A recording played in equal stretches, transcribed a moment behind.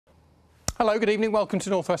Hello, good evening. Welcome to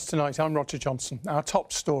North West Tonight. I'm Roger Johnson. Our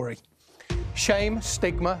top story. Shame,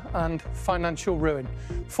 stigma and financial ruin.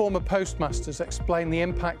 Former postmasters explain the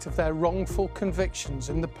impact of their wrongful convictions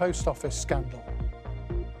in the post office scandal.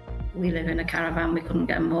 We live in a caravan, we couldn't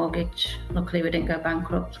get a mortgage. Luckily we didn't go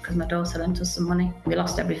bankrupt because my daughter lent us some money. We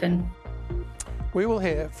lost everything. We will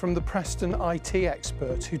hear from the Preston IT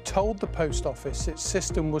expert who told the post office its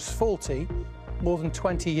system was faulty more than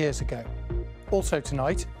 20 years ago. Also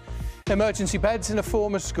tonight, emergency beds in a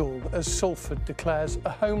former school as Salford declares a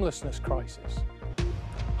homelessness crisis.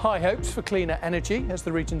 High hopes for cleaner energy as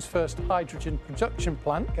the region's first hydrogen production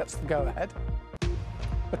plant gets the go-ahead.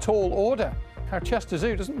 A tall order, how Chester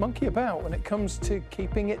Zoo doesn't monkey about when it comes to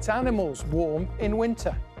keeping its animals warm in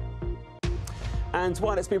winter. And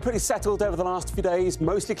while it's been pretty settled over the last few days,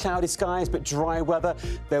 mostly cloudy skies but dry weather,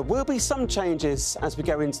 there will be some changes as we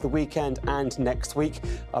go into the weekend and next week.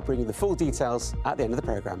 I'll bring you the full details at the end of the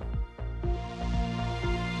programme.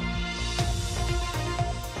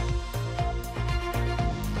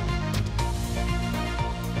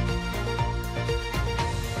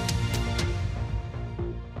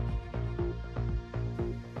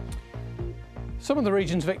 Some of the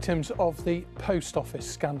region's victims of the post office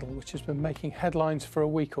scandal, which has been making headlines for a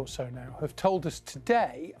week or so now, have told us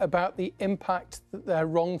today about the impact that their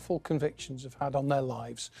wrongful convictions have had on their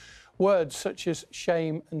lives. Words such as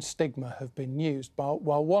shame and stigma have been used,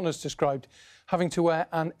 while one has described having to wear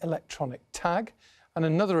an electronic tag, and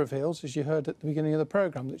another reveals, as you heard at the beginning of the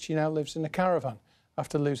programme, that she now lives in a caravan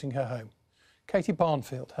after losing her home. Katie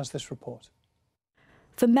Barnfield has this report.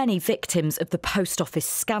 For many victims of the post office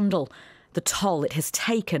scandal, the toll it has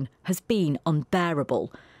taken has been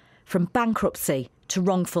unbearable. From bankruptcy to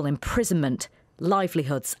wrongful imprisonment,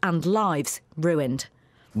 livelihoods and lives ruined.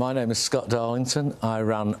 My name is Scott Darlington. I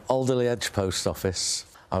ran Alderley Edge Post Office.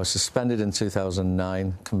 I was suspended in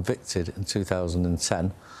 2009, convicted in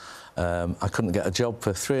 2010. I couldn't get a job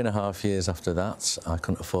for 3.5 years after that. I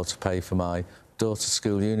couldn't afford to pay for my daughter's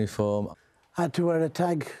school uniform. I had to wear a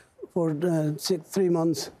tag for 3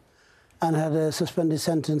 months and had a suspended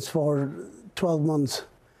sentence for 12 months.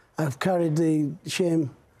 I've carried the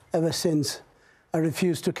shame ever since. I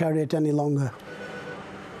refuse to carry it any longer.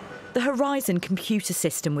 The Horizon computer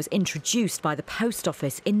system was introduced by the Post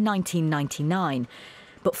Office in 1999,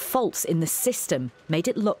 but faults in the system made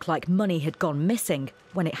it look like money had gone missing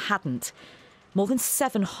when it hadn't. More than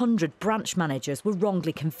 700 branch managers were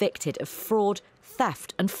wrongly convicted of fraud,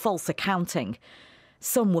 theft and false accounting.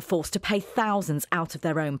 Some were forced to pay thousands out of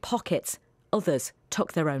their own pockets. Others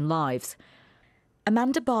took their own lives.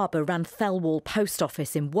 Amanda Barber ran Thelwall Post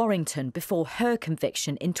Office in Warrington before her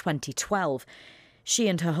conviction in 2012. She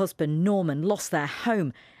and her husband Norman lost their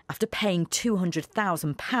home after paying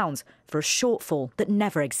 £200,000 for a shortfall that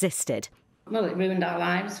never existed. Well, it ruined our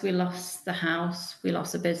lives. We lost the house, we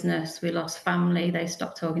lost a business, we lost family. They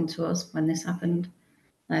stopped talking to us when this happened.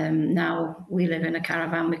 Now we live in a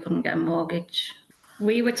caravan, we couldn't get a mortgage.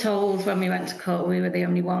 We were told when we went to court we were the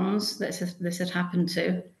only ones that this had happened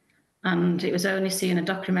to. And it was only seeing a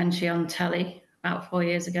documentary on telly about 4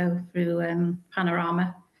 years ago through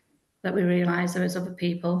Panorama that we realised there was other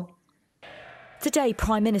people. Today,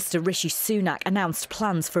 Prime Minister Rishi Sunak announced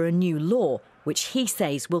plans for a new law, which he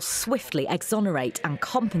says will swiftly exonerate and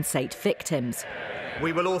compensate victims.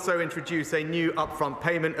 We will also introduce a new upfront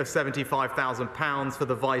payment of £75,000 for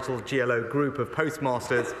the vital GLO group of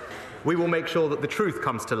postmasters. We will make sure that the truth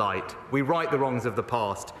comes to light, we right the wrongs of the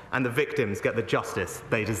past, and the victims get the justice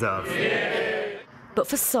they deserve. But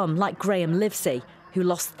for some, like Graham Livesey, who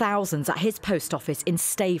lost thousands at his post office in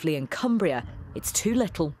Staveley and Cumbria, it's too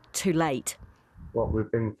little, too late. What we've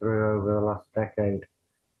been through over the last decade,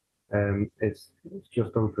 it's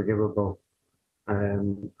just unforgivable,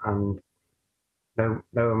 and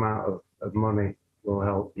no amount of money will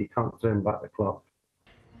help. You can't turn back the clock.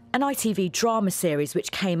 An ITV drama series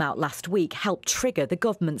which came out last week helped trigger the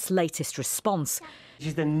government's latest response. This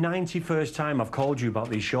is the 91st time I've called you about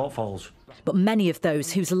these shortfalls. But many of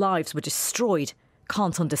those whose lives were destroyed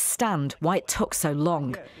can't understand why it took so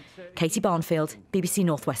long. Katie Barnfield, BBC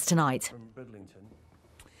North West Tonight.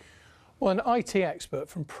 Well, an IT expert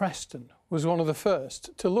from Preston was one of the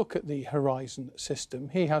first to look at the Horizon system.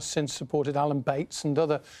 He has since supported Alan Bates and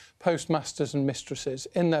other postmasters and mistresses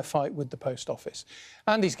in their fight with the Post Office.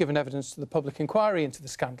 And he's given evidence to the public inquiry into the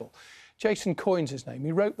scandal. Jason Coyne's his name.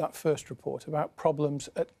 He wrote that first report about problems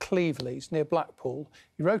at Cleveleys near Blackpool.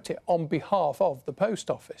 He wrote it on behalf of the Post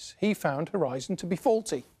Office. He found Horizon to be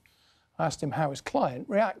faulty. I asked him how his client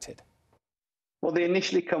reacted. Well, they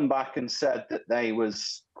initially come back and said that they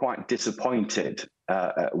was quite disappointed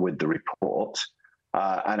with the report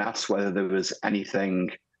and asked whether there was anything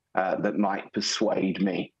that might persuade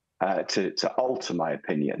me to alter my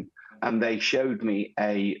opinion. And they showed me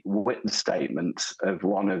a witness statement of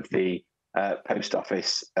one of the Post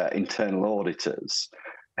Office internal auditors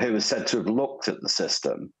who was said to have looked at the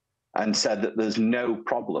system and said that there's no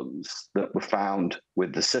problems that were found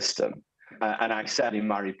with the system. And I said in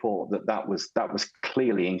my report that that was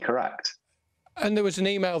clearly incorrect. And there was an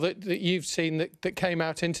email that you've seen that came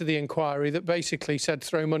out into the inquiry that basically said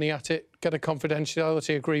throw money at it, get a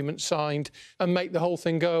confidentiality agreement signed and make the whole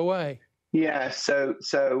thing go away. Yeah, so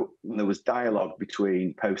there was dialogue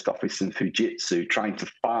between Post Office and Fujitsu trying to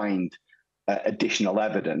find additional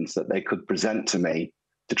evidence that they could present to me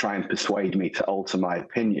to try and persuade me to alter my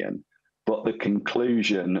opinion. But the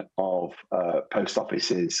conclusion of Post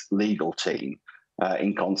Office's legal team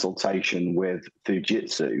in consultation with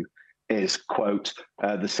Fujitsu is, quote,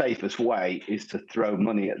 the safest way is to throw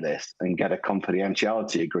money at this and get a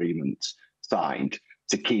confidentiality agreement signed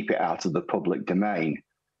to keep it out of the public domain.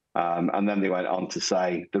 And then they went on to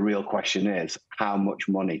say, the real question is how much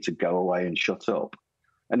money to go away and shut up.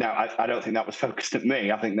 And now I don't think that was focused at me.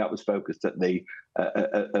 I think that was focused at the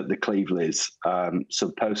Cleveley's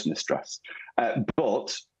sub-postmistress.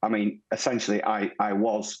 But I mean, essentially, I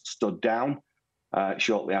was stood down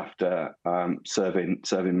shortly after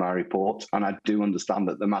serving my report, and I do understand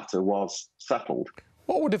that the matter was settled.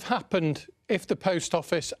 What would have happened if the Post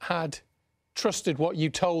Office had trusted what you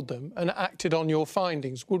told them and acted on your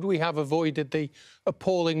findings? Would we have avoided the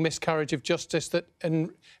appalling miscarriage of justice that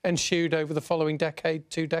ensued over the following decade,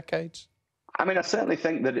 2 decades? I mean, I certainly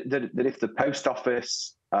think that if the Post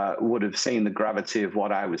Office would have seen the gravity of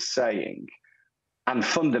what I was saying, and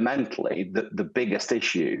fundamentally the biggest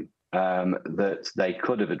issue that they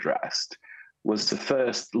could have addressed was to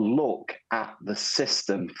first look at the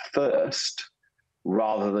system first,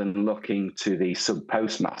 rather than looking to the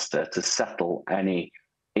sub-postmaster to settle any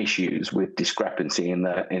issues with discrepancy in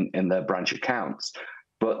their branch accounts.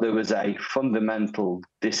 But there was a fundamental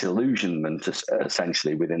disillusionment,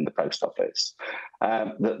 essentially, within the Post Office,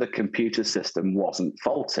 that the computer system wasn't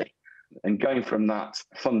faulty. And going from that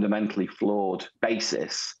fundamentally flawed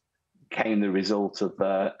basis came the result of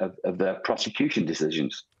their prosecution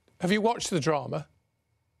decisions. Have you watched the drama?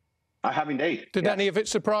 I have indeed. Did any of it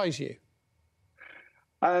surprise you?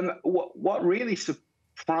 What really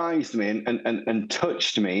surprised me and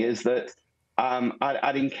touched me is that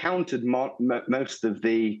I'd encountered most of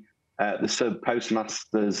the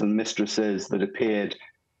sub-postmasters and mistresses that appeared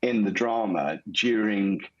in the drama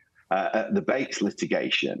during the Bates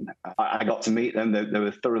litigation. I got to meet them. They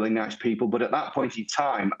were thoroughly nice people, but at that point in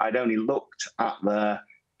time, I'd only looked at their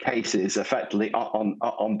cases effectively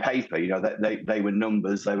on paper. You know, they were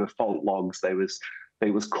numbers, they were fault logs, they was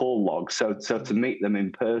call logs. So to meet them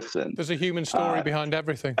in person, there's a human story behind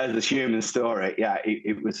everything. There's a human story. Yeah,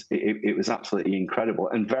 it was absolutely incredible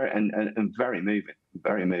and very moving.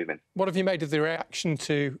 Very moving. What have you made of the reaction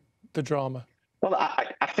to the drama? Well,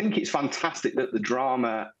 I think it's fantastic that the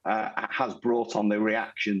drama has brought on the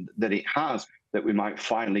reaction that it has. That we might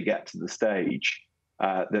finally get to the stage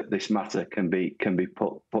that this matter can be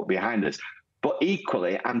put behind us. But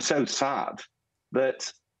equally, I'm so sad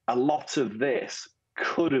that a lot of this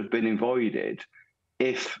could have been avoided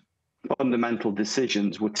if fundamental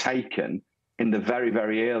decisions were taken in the very,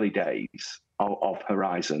 very early days of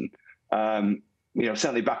Horizon. You know,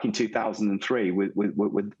 certainly back in 2003 with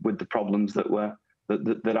the problems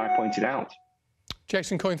that I pointed out.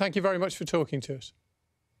 Jason Coyne, thank you very much for talking to us.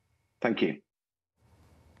 Thank you.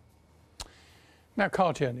 Now,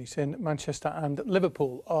 car journeys in Manchester and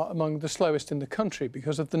Liverpool are among the slowest in the country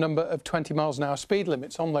because of the number of 20 miles an hour speed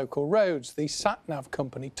limits on local roads. The sat-nav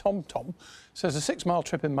company TomTom says a 6-mile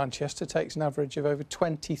trip in Manchester takes an average of over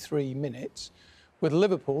 23 minutes, with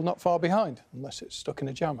Liverpool not far behind, unless it's stuck in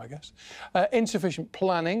a jam, I guess. Insufficient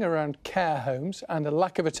planning around care homes and a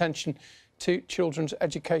lack of attention to children's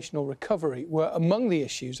educational recovery were among the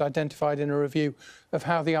issues identified in a review of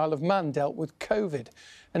how the Isle of Man dealt with COVID.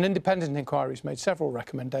 An independent inquiry has made several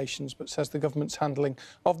recommendations, but says the government's handling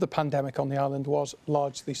of the pandemic on the island was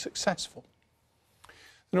largely successful.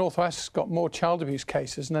 The North West's got more child abuse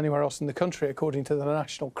cases than anywhere else in the country, according to the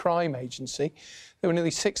National Crime Agency. There were nearly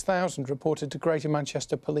 6,000 reported to Greater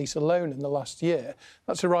Manchester Police alone in the last year.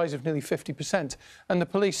 That's a rise of nearly 50%. And the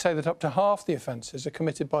police say that up to half the offences are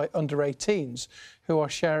committed by under-18s who are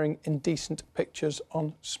sharing indecent pictures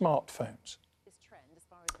on smartphones.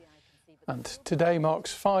 And today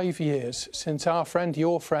marks 5 years since our friend,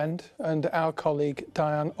 your friend, and our colleague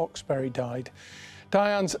Diane Oxberry died.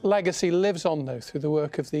 Diane's legacy lives on, though, through the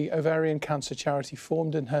work of the ovarian cancer charity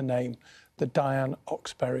formed in her name, the Diane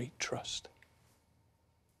Oxberry Trust.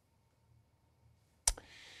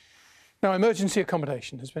 Now, emergency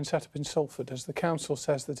accommodation has been set up in Salford as the council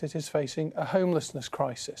says that it is facing a homelessness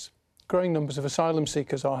crisis. Growing numbers of asylum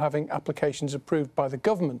seekers are having applications approved by the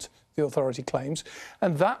government, the authority claims,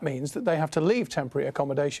 and that means that they have to leave temporary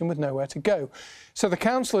accommodation with nowhere to go. So the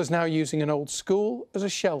council is now using an old school as a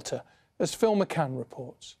shelter, as Phil McCann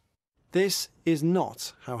reports. This is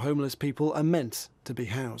not how homeless people are meant to be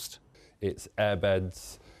housed. It's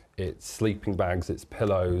airbeds, it's sleeping bags, it's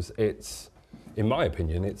pillows, in my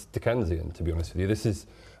opinion, it's Dickensian, to be honest with you. This is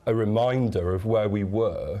a reminder of where we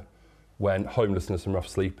were when homelessness and rough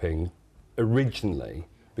sleeping originally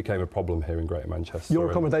became a problem here in Greater Manchester. Your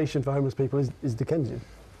accommodation for homeless people is Dickensian?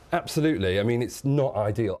 Absolutely. I mean, it's not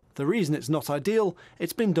ideal. The reason it's not ideal,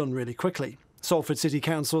 it's been done really quickly. Salford City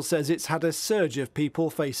Council says it's had a surge of people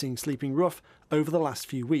facing sleeping rough over the last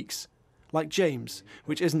few weeks, like James,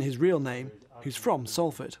 which isn't his real name, who's from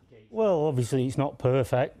Salford. Well, obviously it's not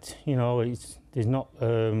perfect, you know, there's not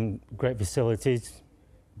great facilities,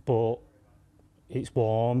 but it's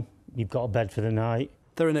warm, you've got a bed for the night.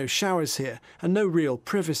 There are no showers here and no real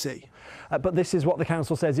privacy. But this is what the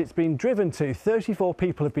council says it's been driven to. 34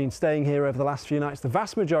 people have been staying here over the last few nights. The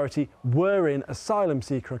vast majority were in asylum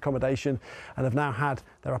seeker accommodation and have now had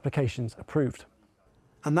their applications approved.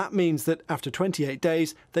 And that means that after 28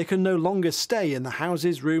 days, they can no longer stay in the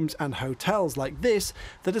houses, rooms and hotels like this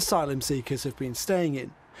that asylum seekers have been staying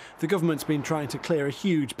in. The government's been trying to clear a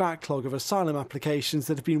huge backlog of asylum applications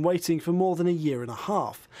that have been waiting for more than a year and a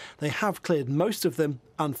half. They have cleared most of them,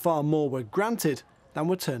 and far more were granted than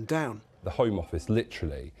were turned down. The Home Office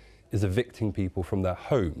literally is evicting people from their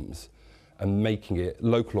homes and making it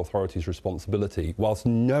local authorities' responsibility whilst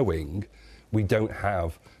knowing we don't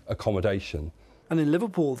have accommodation. And in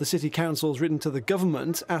Liverpool, the City Council's written to the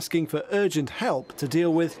government asking for urgent help to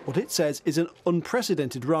deal with what it says is an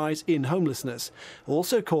unprecedented rise in homelessness,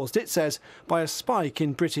 also caused, it says, by a spike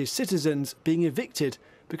in British citizens being evicted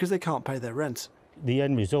because they can't pay their rent. The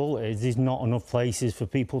end result is there's not enough places for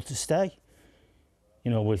people to stay.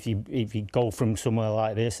 You know, if you go from somewhere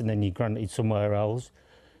like this and then you're granted somewhere else,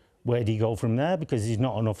 where do you go from there? Because there's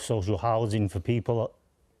not enough social housing for people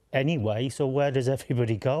anyway, so where does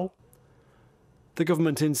everybody go? The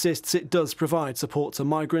government insists it does provide support to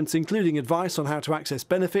migrants, including advice on how to access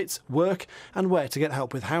benefits, work and where to get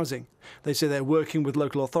help with housing. They say they're working with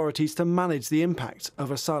local authorities to manage the impact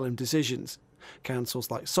of asylum decisions.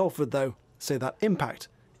 Councils like Salford, though, say that impact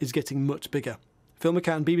is getting much bigger. Phil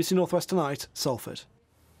McCann, BBC North West Tonight, Salford.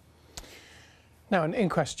 Now, an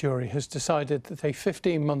inquest jury has decided that a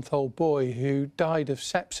 15-month-old boy who died of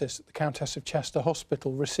sepsis at the Countess of Chester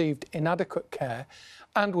Hospital received inadequate care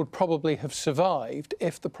and would probably have survived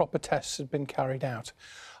if the proper tests had been carried out.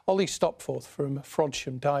 Ollie Stopforth from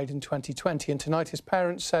Frodsham died in 2020, and tonight his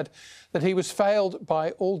parents said that he was failed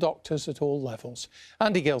by all doctors at all levels.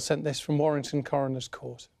 Andy Gill sent this from Warrington Coroner's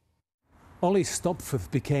Court. Ollie Stopforth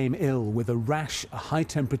became ill with a rash, a high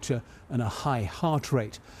temperature and a high heart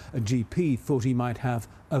rate. A GP thought he might have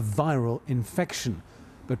a viral infection,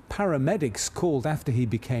 but paramedics called after he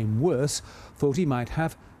became worse thought he might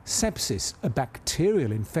have sepsis, a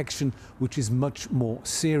bacterial infection which is much more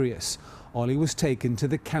serious. Ollie was taken to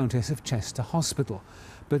the Countess of Chester Hospital,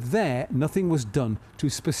 but there nothing was done to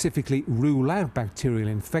specifically rule out bacterial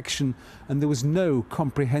infection, and there was no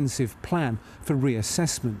comprehensive plan for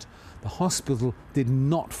reassessment. The hospital did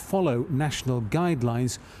not follow national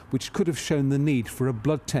guidelines, which could have shown the need for a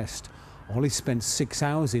blood test. Ollie spent 6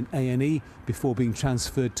 hours in A&E before being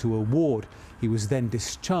transferred to a ward. He was then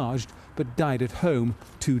discharged, but died at home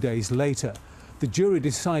 2 days later. The jury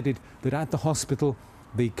decided that at the hospital,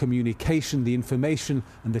 the communication, the information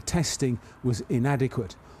and the testing was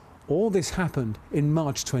inadequate. All this happened in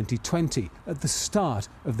March 2020, at the start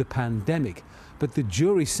of the pandemic. But the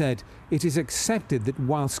jury said it is accepted that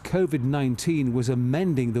whilst COVID-19 was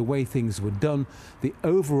amending the way things were done, the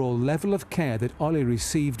overall level of care that Ollie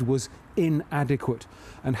received was inadequate.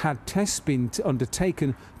 And had tests been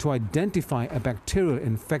undertaken to identify a bacterial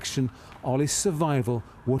infection, Ollie's survival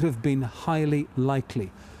would have been highly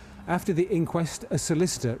likely. After the inquest, a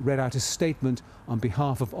solicitor read out a statement on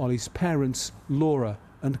behalf of Ollie's parents, Laura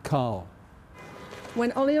and Carl.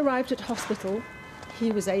 When Ollie arrived at hospital,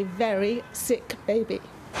 he was a very sick baby.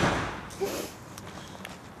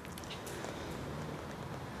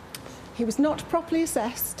 He was not properly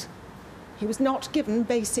assessed. He was not given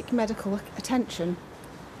basic medical attention.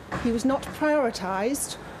 He was not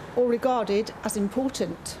prioritised or regarded as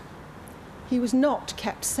important. He was not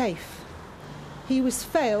kept safe. He was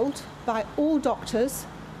failed by all doctors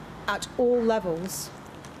at all levels.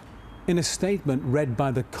 In a statement read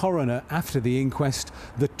by the coroner after the inquest,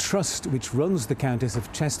 the trust which runs the Countess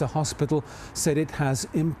of Chester Hospital said it has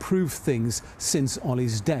improved things since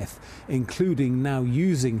Ollie's death, including now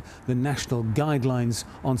using the national guidelines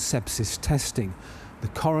on sepsis testing. The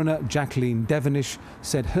coroner, Jacqueline Devonish,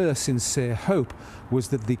 said her sincere hope was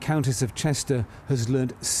that the Countess of Chester has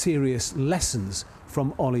learned serious lessons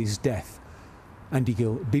from Ollie's death. Andy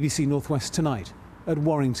Gill, BBC North West Tonight at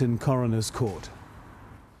Warrington Coroner's Court.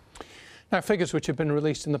 Now, figures which have been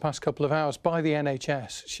released in the past couple of hours by the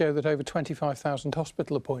NHS show that over 25,000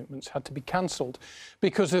 hospital appointments had to be cancelled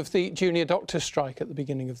because of the junior doctors' strike at the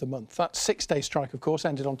beginning of the month. That 6-day strike, of course,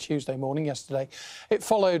 ended on Tuesday morning yesterday. It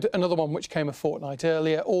followed another one which came a fortnight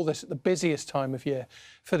earlier, all this at the busiest time of year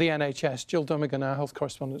for the NHS. Jill Dummigan, our health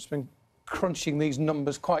correspondent, has been crunching these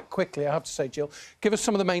numbers quite quickly, I have to say. Jill, give us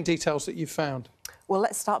some of the main details that you've found. Well,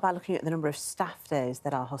 let's start by looking at the number of staff days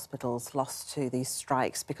that our hospitals lost to these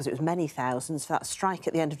strikes, because it was many thousands. For that strike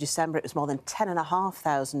at the end of December, it was more than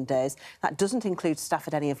 10,500 days. That doesn't include staff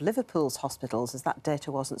at any of Liverpool's hospitals, as that data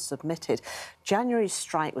wasn't submitted. January's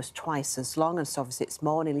strike was twice as long, and so obviously it's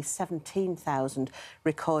more, nearly 17,000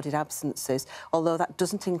 recorded absences, although that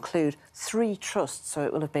doesn't include 3 trusts, so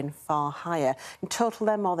it will have been far higher. In total,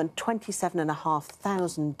 there are more than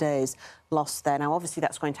 27,500 days lost there. Now, obviously,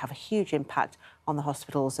 that's going to have a huge impact on the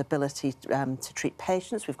hospital's ability to treat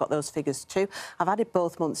patients. We've got those figures too. I've added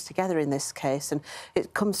both months together in this case, and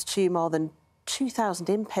it comes to more than 2,000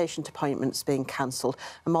 inpatient appointments being cancelled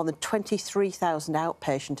and more than 23,000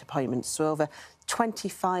 outpatient appointments, so over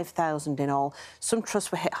 25,000 in all. Some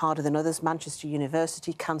trusts were hit harder than others. Manchester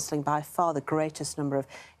University cancelling by far the greatest number of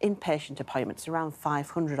inpatient appointments, around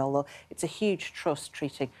 500, although it's a huge trust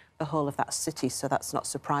treating the whole of that city, so that's not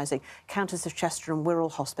surprising. Countess of Chester and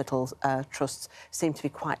Wirral Hospital trusts seem to be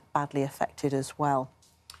quite badly affected as well.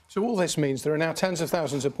 So all this means there are now tens of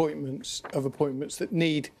thousands of appointments that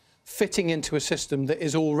need fitting into a system that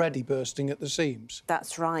is already bursting at the seams.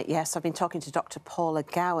 That's right, yes. I've been talking to Dr Paula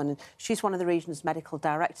Gowan, and she's one of the region's medical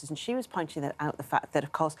directors, and she was pointing out the fact that,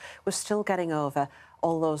 of course, we're still getting over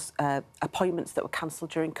all those appointments that were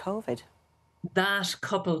cancelled during COVID. That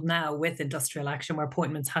coupled now with industrial action, where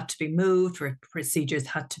appointments had to be moved, where procedures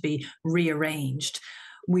had to be rearranged,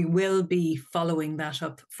 we will be following that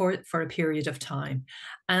up for a period of time.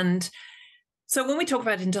 And so when we talk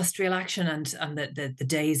about industrial action and the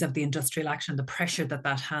days of the industrial action, the pressure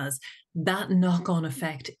that has, that knock-on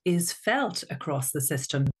effect is felt across the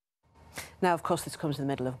system. Now, of course, this comes in the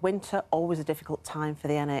middle of winter, always a difficult time for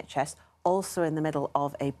the NHS, also in the middle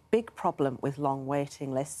of a big problem with long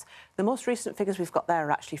waiting lists. The most recent figures we've got there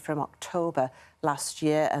are actually from October last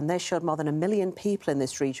year, and they showed more than 1 million people in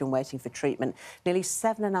this region waiting for treatment. Nearly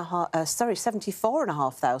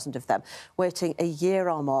 74,500 of them waiting a year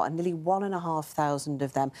or more, and nearly 1,500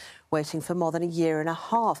 of them waiting for more than a year and a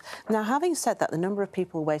half. Now, having said that, the number of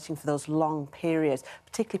people waiting for those long periods,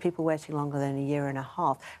 particularly people waiting longer than a year and a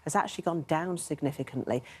half, has actually gone down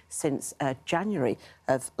significantly since January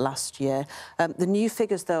of last year. The new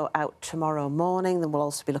figures, though, out tomorrow morning. Then we'll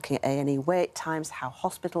also be looking at A&E wait times, how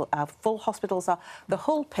full hospitals are, the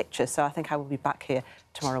whole picture. So I think I will be back here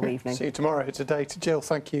tomorrow evening. See you tomorrow. It's a day to Jill.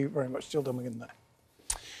 Thank you very much, Jill Dummigan there.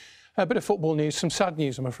 A bit of football news, some sad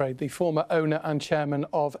news, I'm afraid. The former owner and chairman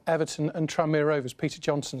of Everton and Tranmere Rovers, Peter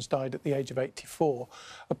Johnson's died at the age of 84.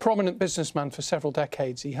 A prominent businessman for several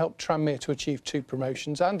decades, he helped Tranmere to achieve 2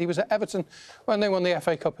 promotions, and he was at Everton when they won the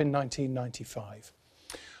FA Cup in 1995.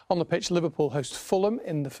 On the pitch, Liverpool host Fulham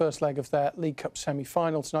in the first leg of their League Cup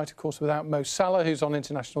semi-final tonight, of course, without Mo Salah, who's on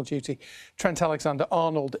international duty. Trent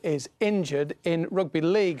Alexander-Arnold is injured. In rugby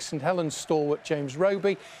league, St Helens stalwart James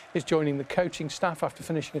Roby is joining the coaching staff after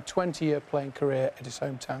finishing a 20-year playing career at his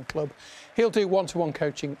hometown club. He'll do one-to-one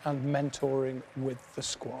coaching and mentoring with the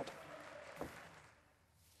squad.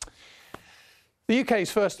 The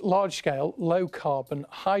UK's first large-scale, low-carbon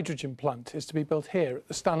hydrogen plant is to be built here at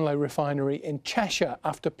the Stanlow refinery in Cheshire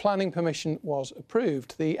after planning permission was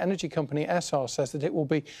approved. The energy company Essar says that it will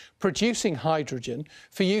be producing hydrogen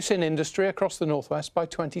for use in industry across the northwest by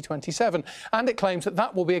 2027, and it claims that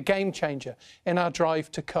that will be a game-changer in our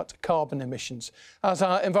drive to cut carbon emissions, as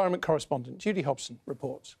our environment correspondent Judy Hobson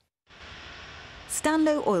reports.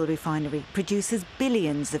 Stanlow Oil Refinery produces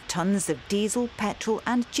billions of tonnes of diesel, petrol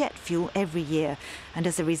and jet fuel every year, and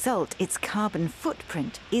as a result its carbon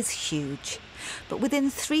footprint is huge. But within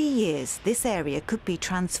 3 years this area could be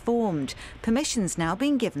transformed. Permissions now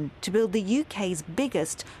being given to build the UK's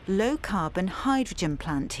biggest low-carbon hydrogen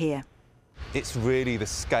plant here. It's really the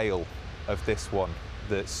scale of this one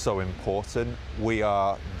that's so important. We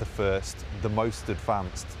are the most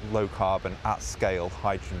advanced low-carbon, at-scale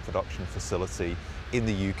hydrogen production facility in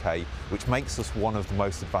the UK, which makes us one of the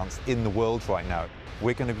most advanced in the world right now.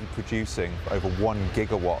 We're going to be producing over 1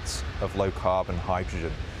 gigawatt of low-carbon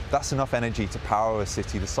hydrogen. That's enough energy to power a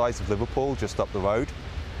city the size of Liverpool just up the road.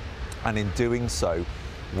 And in doing so,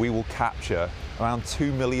 we will capture around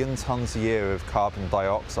 2 million tonnes a year of carbon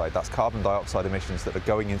dioxide. That's carbon dioxide emissions that are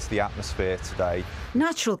going into the atmosphere today.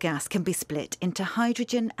 Natural gas can be split into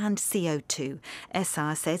hydrogen and CO2.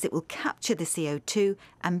 Essar says it will capture the CO2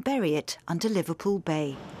 and bury it under Liverpool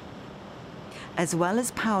Bay. As well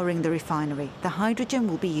as powering the refinery, the hydrogen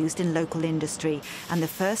will be used in local industry, and the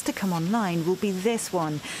first to come online will be this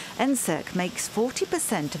one. Encirc makes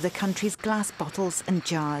 40% of the country's glass bottles and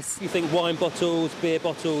jars. You think wine bottles, beer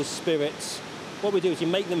bottles, spirits. What we do is we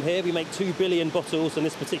make them here. We make 2 billion bottles on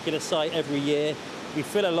this particular site every year. We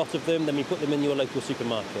fill a lot of them, then we put them in your local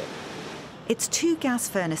supermarket. Its 2 gas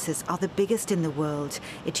furnaces are the biggest in the world.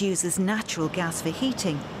 It uses natural gas for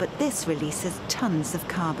heating, but this releases tons of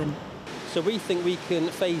carbon. So we think we can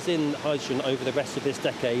phase in hydrogen over the rest of this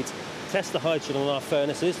decade, test the hydrogen on our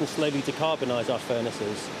furnaces and slowly decarbonise our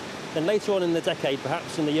furnaces. Then later on in the decade,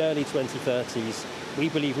 perhaps in the early 2030s, we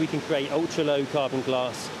believe we can create ultra-low carbon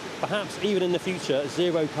glass, perhaps even in the future,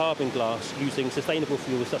 zero carbon glass using sustainable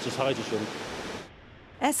fuels such as hydrogen.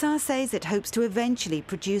 Essar says it hopes to eventually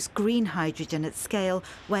produce green hydrogen at scale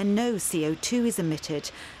where no CO2 is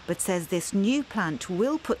emitted, but says this new plant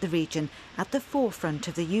will put the region at the forefront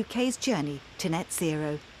of the UK's journey to net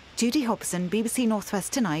zero. Judy Hobson, BBC North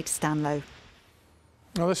West Tonight, Stanlow.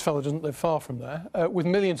 Well, this fellow doesn't live far from there. With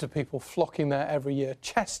millions of people flocking there every year,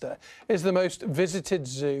 Chester is the most visited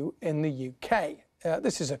zoo in the UK.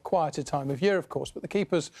 This is a quieter time of year, of course, but the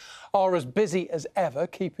keepers are as busy as ever,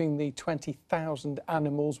 keeping the 20,000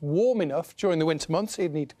 animals warm enough during the winter months.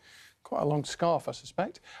 He'd need quite a long scarf, I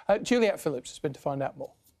suspect. Juliette Phillips has been to find out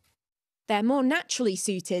more. They're more naturally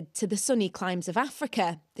suited to the sunny climes of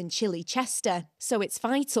Africa than chilly Chester, so it's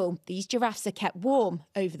vital these giraffes are kept warm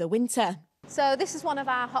over the winter. So this is one of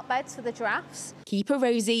our hotbeds for the giraffes. Keeper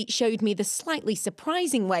Rosie showed me the slightly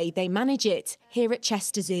surprising way they manage it here at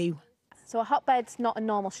Chester Zoo. So a hotbed's not a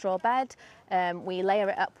normal straw bed. We layer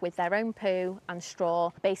it up with their own poo and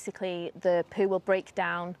straw. Basically, the poo will break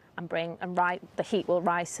down and the heat will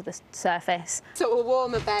rise to the surface. So a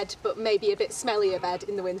warmer bed, but maybe a bit smellier bed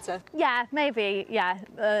in the winter? Yeah, maybe, yeah.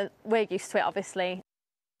 We're used to it, obviously.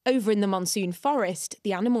 Over in the monsoon forest,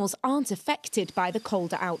 the animals aren't affected by the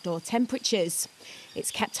colder outdoor temperatures.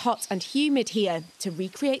 It's kept hot and humid here to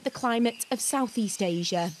recreate the climate of Southeast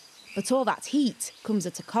Asia. But all that heat comes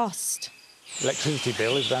at a cost. Electricity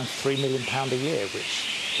bill is around £3 million a year,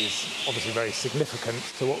 which is obviously very significant.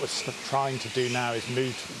 So what we're trying to do now is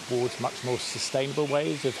move towards much more sustainable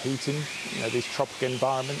ways of heating, these tropical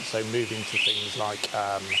environments. So moving to things like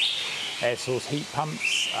air source heat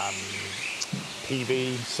pumps,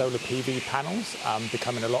 solar PV panels,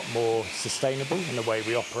 becoming a lot more sustainable in the way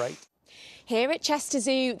we operate. Here at Chester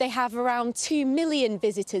Zoo, they have around 2 million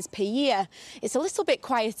visitors per year. It's a little bit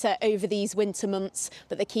quieter over these winter months,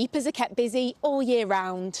 but the keepers are kept busy all year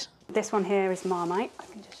round. This one here is Marmite. I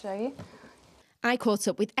can just show you. I caught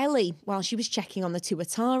up with Ellie while she was checking on the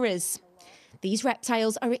tuataras. These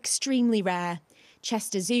reptiles are extremely rare.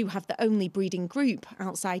 Chester Zoo have the only breeding group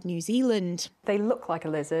outside New Zealand. They look like a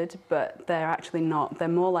lizard, but they're actually not. They're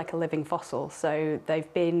more like a living fossil, so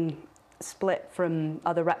they've been split from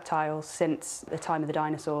other reptiles since the time of the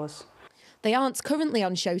dinosaurs. They aren't currently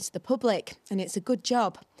on show to the public, and it's a good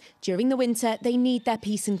job. During the winter, they need their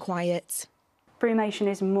peace and quiet. Brumation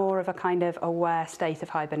is more of a kind of aware state of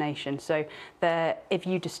hibernation, so if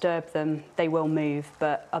you disturb them, they will move,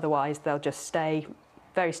 but otherwise they'll just stay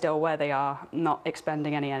very still where they are, not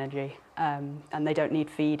expending any energy, and they don't need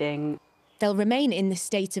feeding. They'll remain in this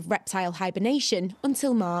state of reptile hibernation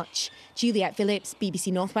until March. Juliette Phillips,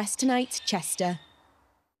 BBC North West Tonight, Chester.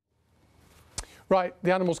 Right,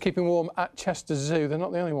 the animals keeping warm at Chester Zoo. They're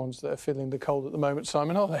not the only ones that are feeling the cold at the moment,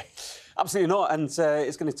 Simon, are they? Absolutely not, and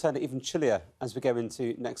it's going to turn even chillier as we go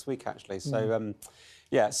into next week, actually. So,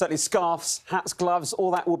 yeah, certainly scarves, hats, gloves,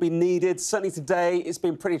 all that will be needed. Certainly today, it's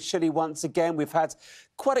been pretty chilly once again. We've had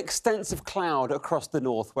quite extensive cloud across the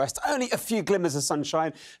northwest. Only a few glimmers of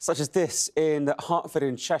sunshine, such as this in Hertford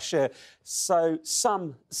in Cheshire. So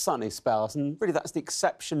some sunny spells, and really that's the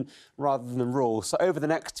exception rather than the rule. So over the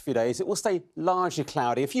next few days, it will stay largely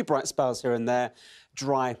cloudy. A few bright spells here and there,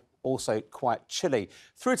 dry also quite chilly.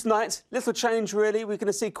 Through tonight, little change really. We're going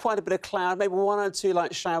to see quite a bit of cloud, maybe 1 or 2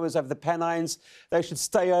 light showers over the Pennines. They should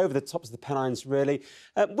stay over the tops of the Pennines really.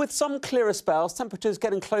 With some clearer spells, temperatures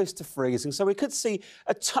getting close to freezing, so we could see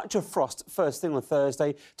a touch of frost first thing on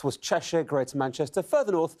Thursday towards Cheshire, Greater Manchester.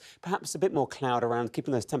 Further north, perhaps a bit more cloud around,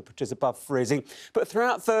 keeping those temperatures above freezing. But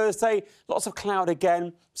throughout Thursday, lots of cloud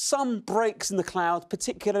again. Some breaks in the cloud,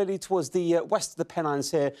 particularly towards the west of the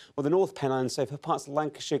Pennines here, or the North Pennines, so for parts of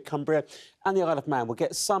Lancashire, Cumbria and the Isle of Man. We'll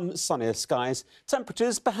get some sunnier skies.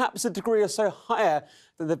 Temperatures perhaps a degree or so higher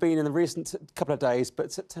than they've been in the recent couple of days,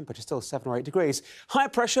 but temperature still 7 or 8 degrees. High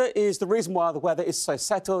pressure is the reason why the weather is so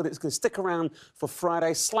settled. It's going to stick around for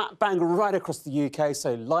Friday, slap bang right across the UK,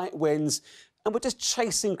 so light winds. And we're just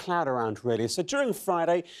chasing cloud around, really. So during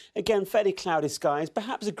Friday, again, fairly cloudy skies,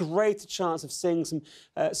 perhaps a greater chance of seeing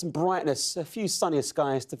some brightness, a few sunnier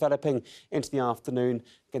skies developing into the afternoon.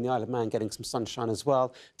 Again, the Isle of Man getting some sunshine as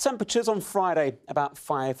well. Temperatures on Friday, about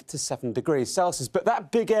 5 to 7 degrees Celsius. But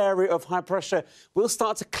that big area of high pressure will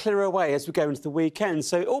start to clear away as we go into the weekend.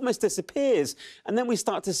 So it almost disappears. And then we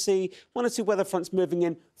start to see 1 or 2 weather fronts moving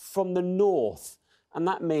in from the north. And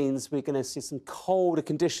that means we're going to see some colder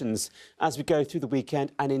conditions as we go through the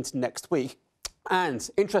weekend and into next week. And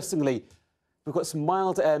interestingly, we've got some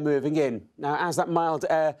mild air moving in. Now, as that mild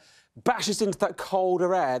air bashes into that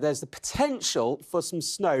colder air, there's the potential for some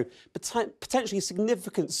snow, potentially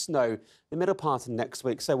significant snow, the middle part of next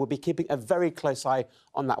week. So we'll be keeping a very close eye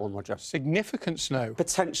on that one, Roger. Significant snow?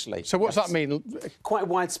 Potentially. So what does that mean? Quite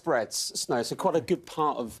widespread snow. So quite a good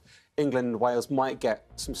part of England and Wales might get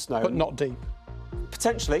some snow. But not deep?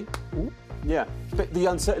 Potentially. Ooh. Yeah. But the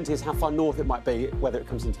uncertainty is how far north it might be, whether it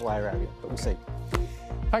comes into our area. But we'll see.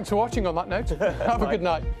 Thanks for watching on that note. Have a good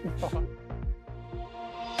night. Bye.